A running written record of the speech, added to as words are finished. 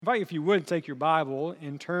invite you, if you would, take your Bible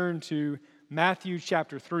and turn to Matthew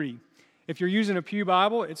chapter 3. If you're using a Pew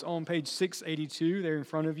Bible, it's on page 682 there in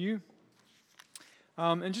front of you.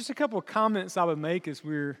 And just a couple of comments I would make as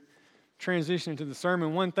we're transitioning to the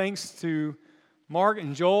sermon. One, thanks to Mark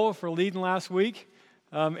and Joel for leading last week.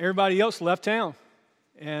 Everybody else left town,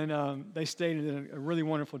 and they stayed and did a really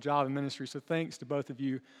wonderful job in ministry. So thanks to both of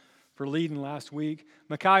you for leading last week.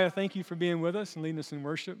 Micaiah, thank you for being with us and leading us in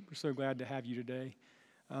worship. We're so glad to have you today.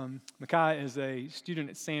 Micaiah is a student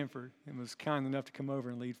at Sanford and was kind enough to come over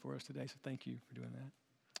and lead for us today, so thank you for doing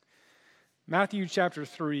that. Matthew chapter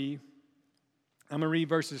 3, I'm going to read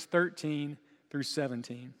verses 13 through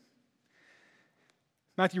 17.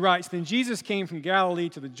 Matthew writes, "Then Jesus came from Galilee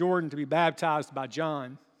to the Jordan to be baptized by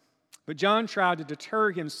John. But John tried to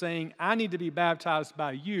deter him, saying, 'I need to be baptized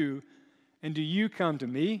by you, and do you come to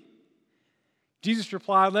me?' Jesus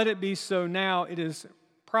replied, 'Let it be so now. It is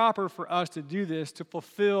proper for us to do this to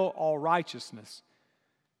fulfill all righteousness.'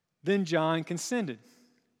 Then John consented.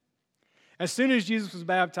 As soon as Jesus was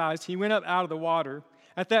baptized, he went up out of the water.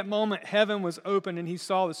 At that moment, heaven was opened, and he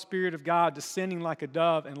saw the Spirit of God descending like a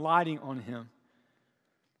dove and lighting on him.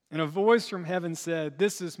 And a voice from heaven said,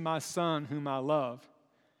 'This is my Son whom I love.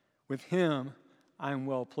 With him I am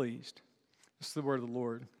well pleased.'" This is the word of the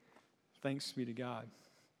Lord. Thanks be to God.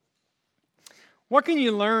 What can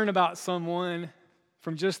you learn about someone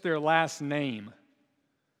from just their last name?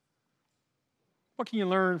 What can you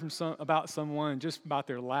learn about someone just about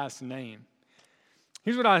their last name?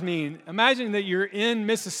 Here's what I mean. Imagine that you're in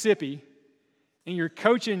Mississippi and you're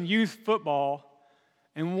coaching youth football,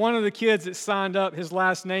 and one of the kids that signed up, his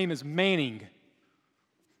last name is Manning.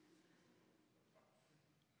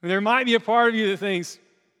 And there might be a part of you that thinks,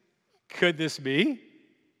 could this be?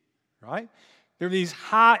 Right? There are these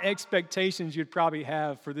high expectations you'd probably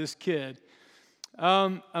have for this kid.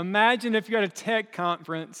 Imagine if you're at a tech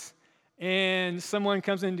conference and someone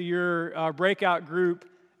comes into your breakout group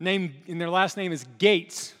and their last name is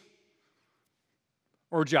Gates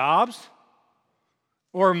or Jobs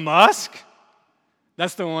or Musk.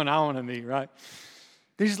 That's the one I want to meet, right?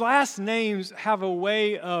 These last names have a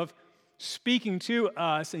way of speaking to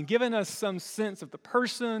us and giving us some sense of the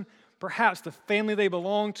person, perhaps the family they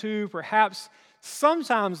belong to, perhaps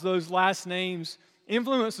sometimes those last names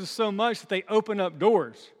influence us so much that they open up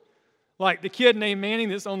doors. Like the kid named Manning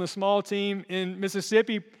that's on the small team in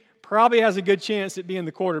Mississippi probably has a good chance at being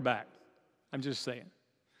the quarterback. I'm just saying.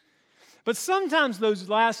 But sometimes those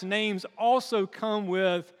last names also come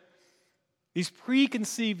with these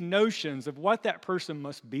preconceived notions of what that person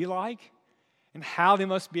must be like and how they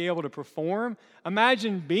must be able to perform.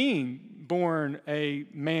 Imagine being born a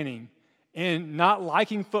Manning and not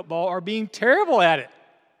liking football or being terrible at it.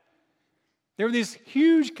 There are these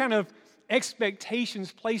huge kind of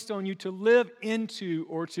expectations placed on you to live into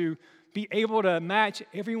or to be able to match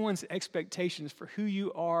everyone's expectations for who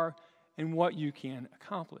you are and what you can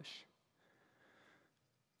accomplish.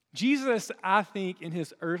 Jesus, I think, in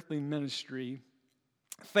his earthly ministry,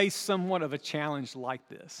 faced somewhat of a challenge like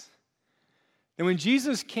this. And when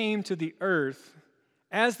Jesus came to the earth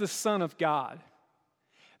as the Son of God,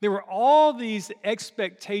 there were all these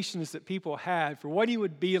expectations that people had for what he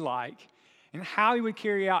would be like and how he would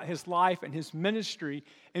carry out his life and his ministry.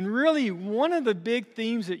 And really, one of the big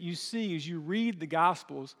themes that you see as you read the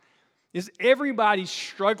Gospels is everybody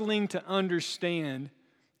struggling to understand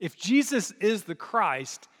if Jesus is the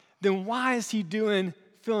Christ, then why is he doing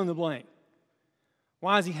fill in the blank?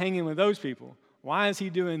 Why is he hanging with those people? Why is he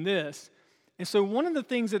doing this? And so one of the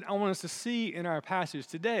things that I want us to see in our passage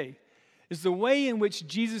today is the way in which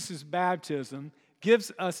Jesus' baptism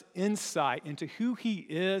gives us insight into who he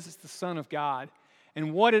is as the Son of God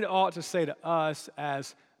and what it ought to say to us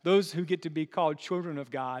as those who get to be called children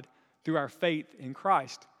of God through our faith in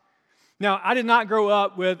Christ. Now, I did not grow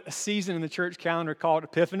up with a season in the church calendar called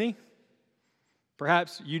Epiphany.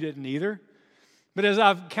 Perhaps you didn't either. But as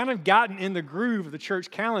I've kind of gotten in the groove of the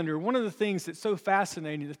church calendar, one of the things that's so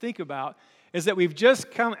fascinating to think about is that we've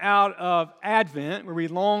just come out of Advent, where we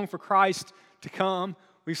long for Christ to come.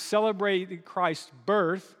 We've celebrated Christ's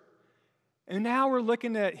birth. And now we're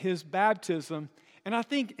looking at his baptism. And I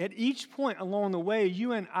think at each point along the way,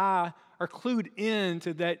 you and I are clued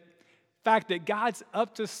into that fact that God's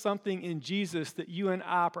up to something in Jesus that you and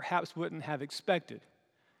I perhaps wouldn't have expected.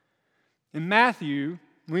 In Matthew,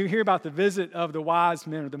 when we hear about the visit of the wise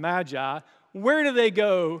men or the Magi, where do they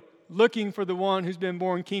go looking for the one who's been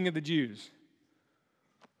born King of the Jews?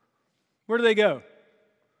 Where do they go?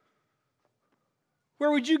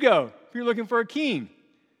 Where would you go if you're looking for a king?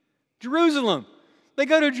 Jerusalem. They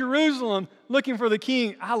go to Jerusalem looking for the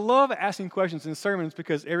king. I love asking questions in sermons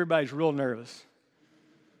because everybody's real nervous.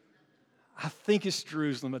 I think it's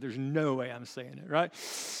Jerusalem, but there's no way I'm saying it, right?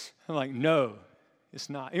 I'm like, no, it's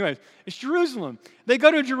not. Anyways, it's Jerusalem. They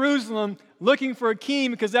go to Jerusalem looking for a king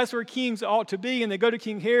because that's where kings ought to be. And they go to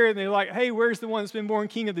King Herod and they're like, hey, where's the one that's been born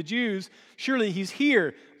king of the Jews? Surely he's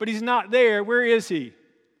here, but he's not there. Where is he?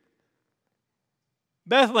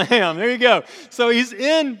 Bethlehem, there you go. So he's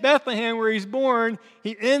in Bethlehem where he's born.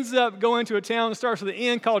 He ends up going to a town that starts with an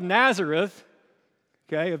N called Nazareth,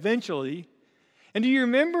 okay, eventually. And do you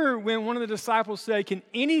remember when one of the disciples said, can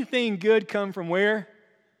anything good come from where?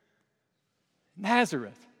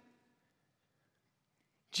 Nazareth.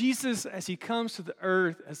 Jesus, as he comes to the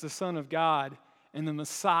earth as the Son of God and the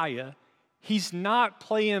Messiah, he's not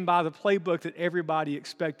playing by the playbook that everybody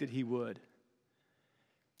expected he would.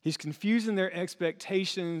 He's confusing their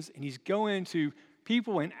expectations, and he's going to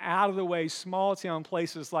people in out-of-the-way, small-town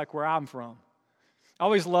places like where I'm from. I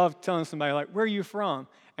always love telling somebody, like, where are you from?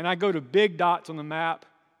 And I go to big dots on the map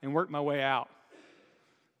and work my way out.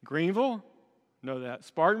 Greenville? Know that.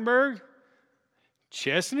 Spartanburg?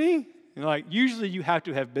 Chesney? And like, usually you have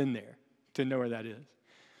to have been there to know where that is.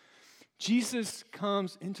 Jesus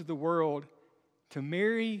comes into the world to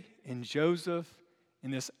Mary and Joseph in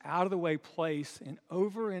this out-of-the-way place, and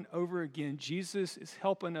over again, Jesus is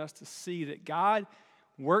helping us to see that God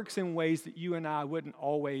works in ways that you and I wouldn't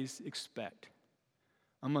always expect,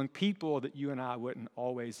 among people that you and I wouldn't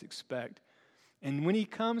always expect. And when he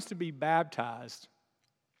comes to be baptized,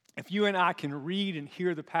 if you and I can read and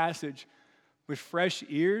hear the passage with fresh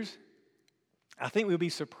ears, I think we'll be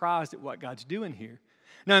surprised at what God's doing here.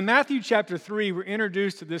 Now, in Matthew chapter 3, we're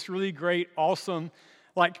introduced to this really great, awesome,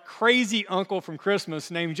 like crazy uncle from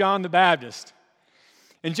Christmas named John the Baptist.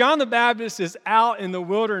 And John the Baptist is out in the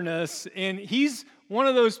wilderness, and he's one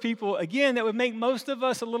of those people, again, that would make most of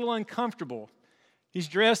us a little uncomfortable. He's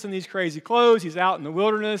dressed in these crazy clothes. He's out in the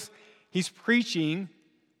wilderness. He's preaching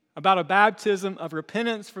about a baptism of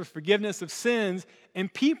repentance for forgiveness of sins,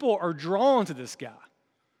 and people are drawn to this guy.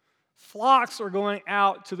 Flocks are going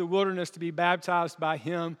out to the wilderness to be baptized by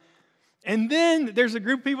him. And then there's a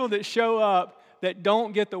group of people that show up that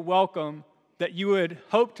don't get the welcome that you would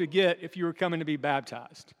hope to get if you were coming to be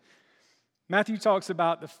baptized. Matthew talks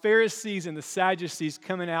about the Pharisees and the Sadducees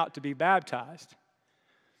coming out to be baptized.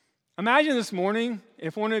 Imagine this morning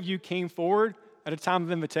if one of you came forward at a time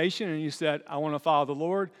of invitation and you said, I want to follow the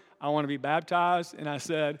Lord, I want to be baptized, and I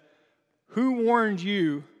said, who warned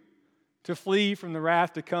you to flee from the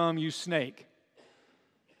wrath to come, you snake?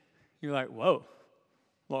 You're like, whoa,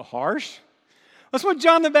 a little harsh. That's what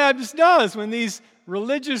John the Baptist does when these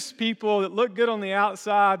religious people that look good on the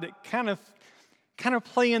outside, that kind of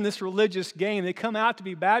play in this religious game, they come out to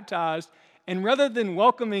be baptized, and rather than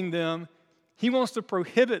welcoming them, he wants to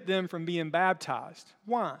prohibit them from being baptized.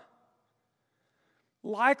 Why?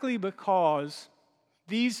 Likely because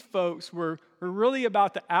these folks were really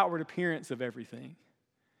about the outward appearance of everything.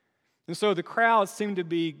 And so the crowd seemed to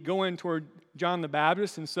be going toward John the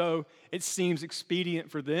Baptist, and so it seems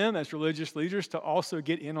expedient for them as religious leaders to also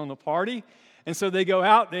get in on the party. And so they go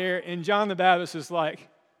out there, and John the Baptist is like,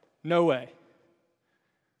 no way.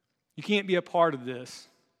 You can't be a part of this.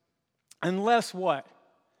 Unless what?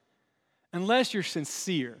 Unless you're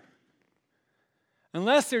sincere.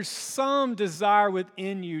 Unless there's some desire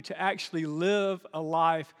within you to actually live a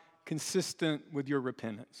life consistent with your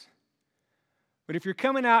repentance. But if you're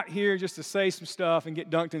coming out here just to say some stuff and get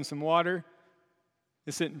dunked in some water,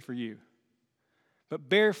 this isn't for you. But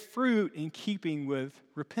bear fruit in keeping with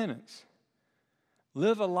repentance.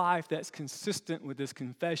 Live a life that's consistent with this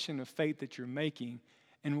confession of faith that you're making,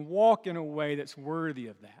 and walk in a way that's worthy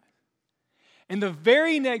of that. And the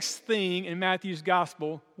very next thing in Matthew's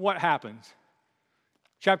gospel, what happens?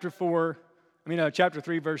 Chapter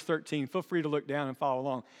 3, verse 13. Feel free to look down and follow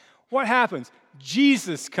along. What happens?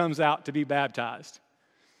 Jesus comes out to be baptized.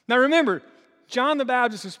 Now remember, John the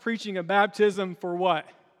Baptist is preaching a baptism for what?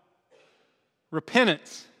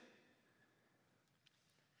 Repentance.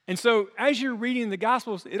 And so as you're reading the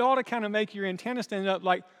Gospels, it ought to kind of make your antenna stand up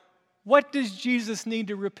like, what does Jesus need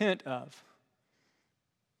to repent of?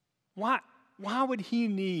 Why would he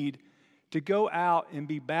need to go out and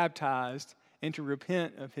be baptized and to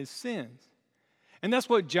repent of his sins? And that's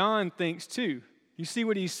what John thinks too. You see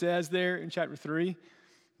what he says there in chapter 3,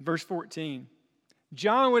 verse 14.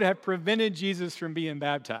 John would have prevented Jesus from being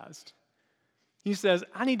baptized. He says,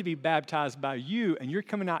 I need to be baptized by you, and you're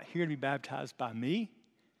coming out here to be baptized by me.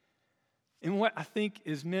 And what I think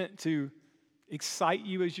is meant to excite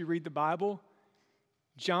you as you read the Bible,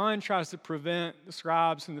 John tries to prevent the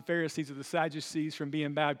scribes and the Pharisees or the Sadducees from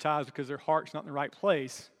being baptized because their heart's not in the right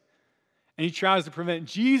place. And he tries to prevent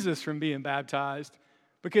Jesus from being baptized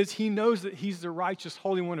because he knows that he's the righteous,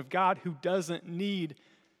 holy one of God who doesn't need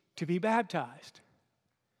to be baptized.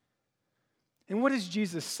 And what does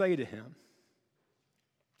Jesus say to him?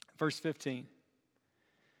 Verse 15.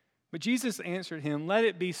 But Jesus answered him, "Let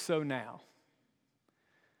it be so now.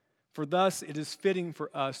 For thus it is fitting for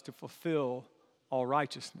us to fulfill all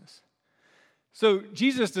righteousness." So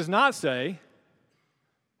Jesus does not say,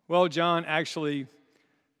 "Well, John, actually,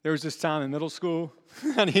 there was this time in middle school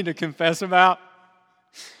I need to confess about."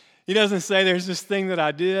 He doesn't say there's this thing that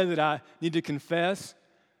I did that I need to confess.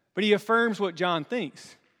 But he affirms what John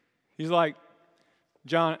thinks. He's like,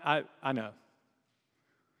 "John, I know.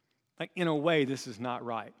 Like, in a way, this is not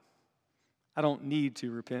right. I don't need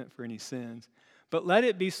to repent for any sins. But let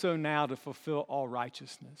it be so now to fulfill all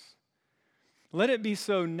righteousness." Let it be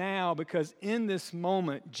so now because in this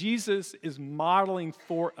moment, Jesus is modeling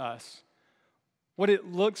for us what it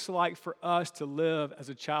looks like for us to live as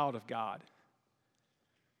a child of God.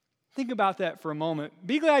 Think about that for a moment.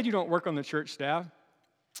 Be glad you don't work on the church staff.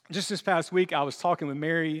 Just this past week, I was talking with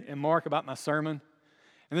Mary and Mark about my sermon,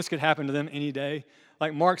 and this could happen to them any day.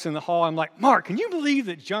 Like, Mark's in the hall. I'm like, "Mark, can you believe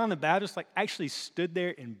that John the Baptist actually stood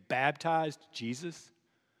there and baptized Jesus?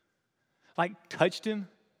 Touched him?"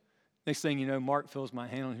 Next thing you know, Mark feels my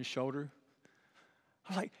hand on his shoulder. I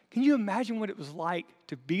was like, can you imagine what it was like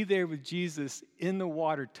to be there with Jesus in the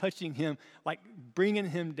water, touching him, bringing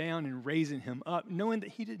him down and raising him up, knowing that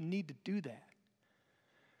he didn't need to do that.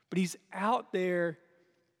 But he's out there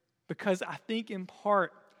because I think in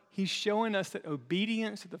part he's showing us that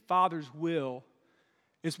obedience to the Father's will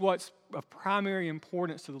is what's of primary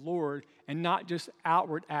importance to the Lord and not just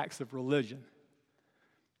outward acts of religion.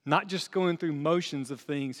 Not just going through motions of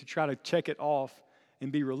things to try to check it off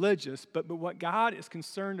and be religious, but what God is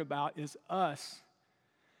concerned about is us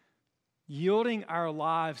yielding our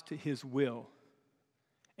lives to his will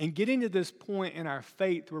and getting to this point in our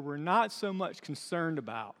faith where we're not so much concerned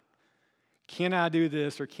about, can I do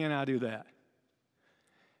this or can I do that?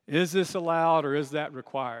 Is this allowed or is that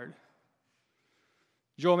required?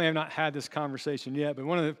 Joel may have not had this conversation yet, but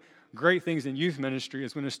one of the great things in youth ministry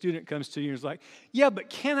is when a student comes to you and is like, "Yeah, but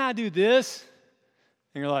can I do this?"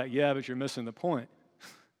 And you're like, "Yeah, but you're missing the point."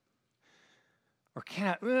 Or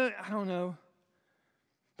can I don't know.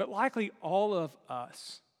 But likely all of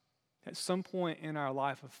us, at some point in our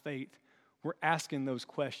life of faith, we're asking those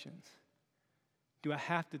questions. Do I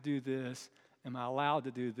have to do this? Am I allowed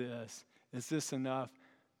to do this? Is this enough?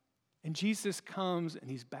 And Jesus comes and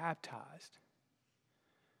he's baptized.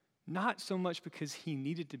 Not so much because he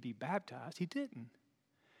needed to be baptized. He didn't.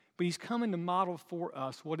 But he's coming to model for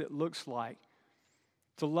us what it looks like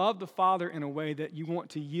to love the Father in a way that you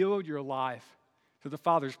want to yield your life to the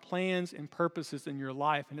Father's plans and purposes in your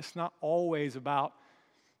life. And it's not always about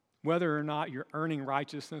whether or not you're earning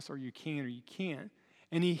righteousness or you can or you can't.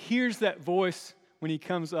 And he hears that voice when he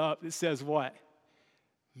comes up that says what?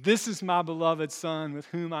 "This is my beloved Son with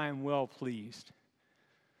whom I am well pleased."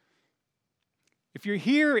 If you're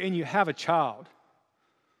here and you have a child,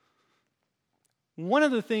 one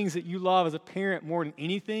of the things that you love as a parent more than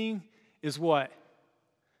anything is what?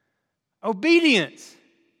 Obedience.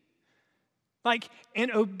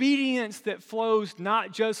 An obedience that flows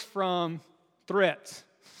not just from threats.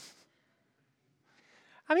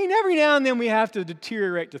 I mean, every now and then we have to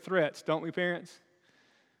deteriorate to threats, don't we, parents?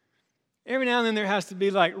 Every now and then there has to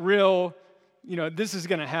be real, this is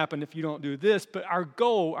going to happen if you don't do this. But our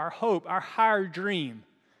goal, our hope, our higher dream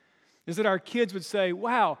is that our kids would say,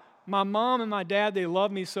 "Wow, my mom and my dad, they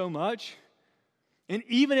love me so much. And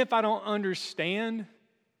even if I don't understand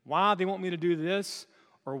why they want me to do this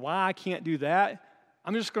or why I can't do that,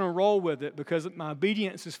 I'm just going to roll with it because my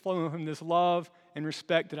obedience is flowing from this love and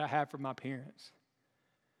respect that I have for my parents."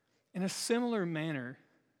 In a similar manner,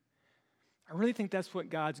 I really think that's what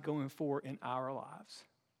God's going for in our lives.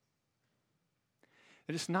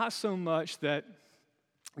 That it's not so much that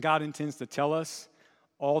God intends to tell us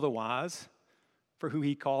all the whys for who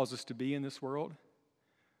he calls us to be in this world,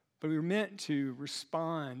 but we're meant to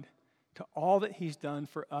respond to all that he's done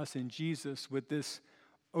for us in Jesus with this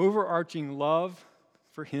overarching love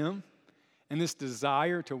for him and this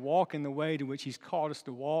desire to walk in the way to which he's called us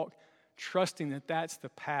to walk, trusting that that's the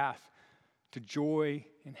path to joy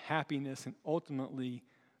and happiness and ultimately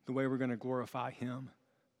the way we're going to glorify him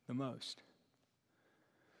the most.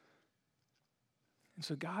 And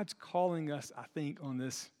so God's calling us, I think, on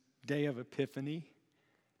this day of Epiphany,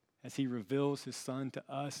 as he reveals his Son to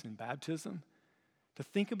us in baptism, to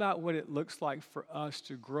think about what it looks like for us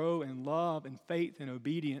to grow in love and faith and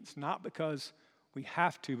obedience, not because we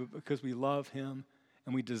have to, but because we love him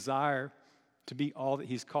and we desire to be all that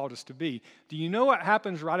he's called us to be. Do you know what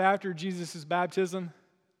happens right after Jesus' baptism?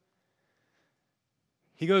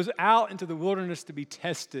 He goes out into the wilderness to be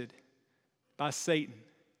tested by Satan.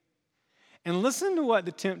 And listen to what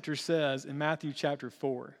the tempter says in Matthew chapter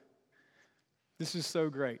 4. This is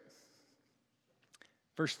so great.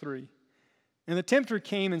 Verse 3. And the tempter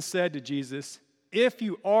came and said to Jesus, "If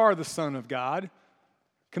you are the Son of God,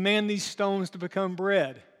 command these stones to become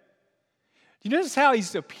bread." Do you notice how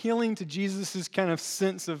he's appealing to Jesus' kind of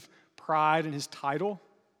sense of pride in his title?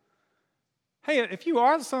 Hey, if you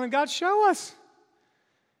are the Son of God, show us.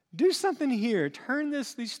 Do something here. Turn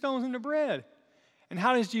these stones into bread. And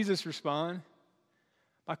how does Jesus respond?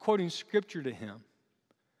 By quoting Scripture to him.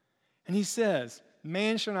 And he says,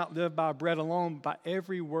 "Man shall not live by bread alone, but by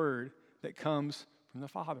every word that comes from the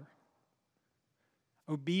Father."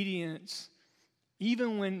 Obedience,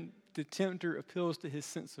 even when the tempter appeals to his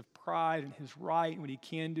sense of pride and his right and what he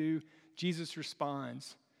can do, Jesus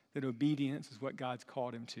responds that obedience is what God's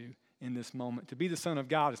called him to in this moment. To be the Son of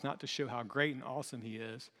God is not to show how great and awesome he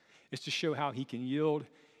is. It's to show how he can yield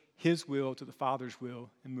his will to the Father's will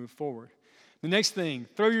and move forward. The next thing,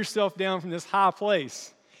 throw yourself down from this high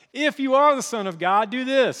place. If you are the Son of God, do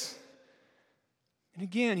this. And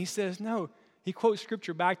again, he says, no. He quotes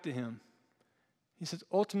Scripture back to him. He says,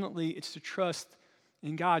 ultimately, it's to trust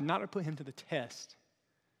in God, not to put him to the test.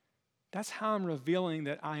 That's how I'm revealing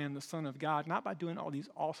that I am the Son of God, not by doing all these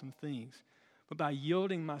awesome things, but by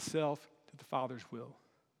yielding myself to the Father's will.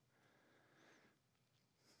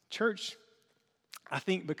 Church, I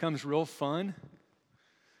think, becomes real fun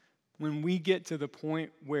when we get to the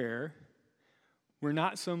point where we're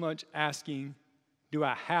not so much asking, do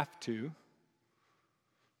I have to?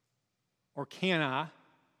 Or can I?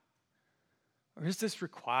 Or is this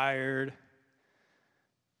required?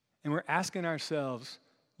 And we're asking ourselves,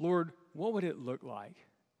 Lord, what would it look like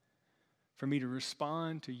for me to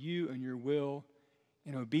respond to you and your will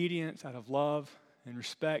in obedience out of love and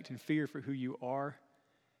respect and fear for who you are?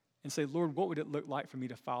 And say, Lord, what would it look like for me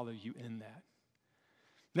to follow you in that?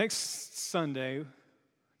 Next Sunday,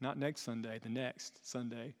 not next Sunday, the next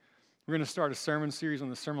Sunday, we're going to start a sermon series on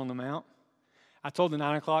the Sermon on the Mount. I told the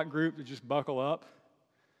 9 o'clock group to just buckle up.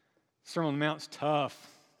 Sermon on the Mount's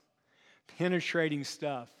tough, penetrating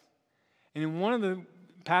stuff. And in one of the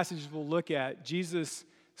passages we'll look at, Jesus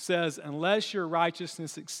says, unless your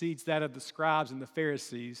righteousness exceeds that of the scribes and the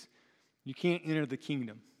Pharisees, you can't enter the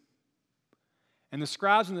kingdom. And the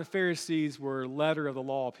scribes and the Pharisees were letter of the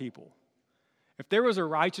law people. If there was a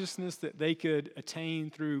righteousness that they could attain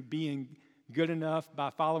through being good enough by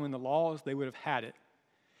following the laws, they would have had it.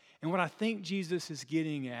 And what I think Jesus is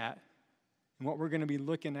getting at, and what we're going to be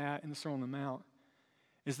looking at in the Sermon on the Mount,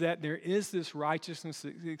 is that there is this righteousness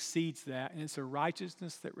that exceeds that, and it's a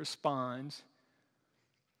righteousness that responds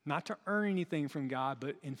not to earn anything from God,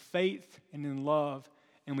 but in faith and in love,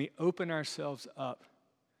 and we open ourselves up.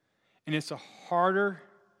 And it's a harder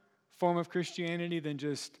form of Christianity than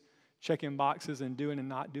just checking boxes and doing and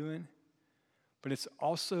not doing. But it's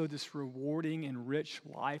also this rewarding and rich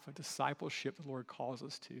life of discipleship the Lord calls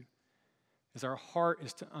us to. As our heart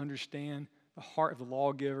is to understand the heart of the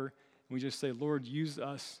lawgiver, and we just say, Lord, use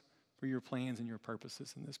us for your plans and your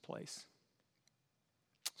purposes in this place.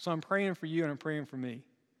 So I'm praying for you and I'm praying for me.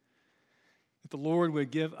 That the Lord would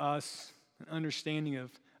give us an understanding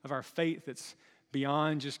of our faith that's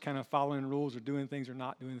beyond just kind of following rules or doing things or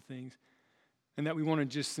not doing things. And that we want to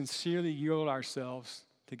just sincerely yield ourselves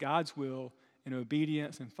to God's will in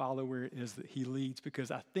obedience and follow where it is that he leads.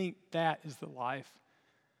 Because I think that is the life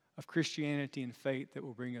of Christianity and faith that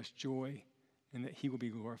will bring us joy and that he will be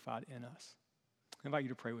glorified in us. I invite you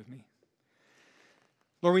to pray with me.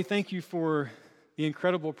 Lord, we thank you for the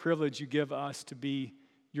incredible privilege you give us to be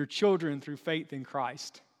your children through faith in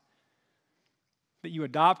Christ. That you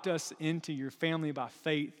adopt us into your family by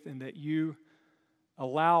faith and that you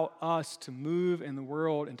allow us to move in the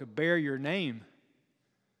world and to bear your name.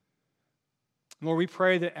 Lord, we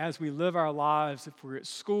pray that as we live our lives, if we're at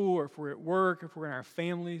school or if we're at work, or if we're in our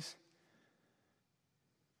families,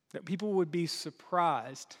 that people would be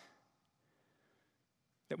surprised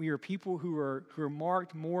that we are people who are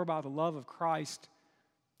marked more by the love of Christ,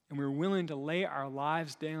 and we're willing to lay our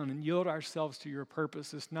lives down and yield ourselves to your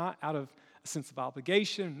purposes, not out of a sense of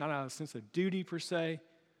obligation, not out of a sense of duty per se,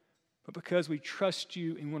 but because we trust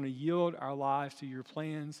you and want to yield our lives to your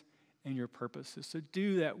plans and your purposes. So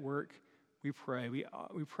do that work, we pray. We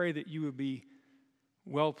pray that you would be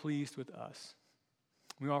well pleased with us.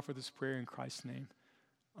 We offer this prayer in Christ's name.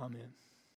 Amen.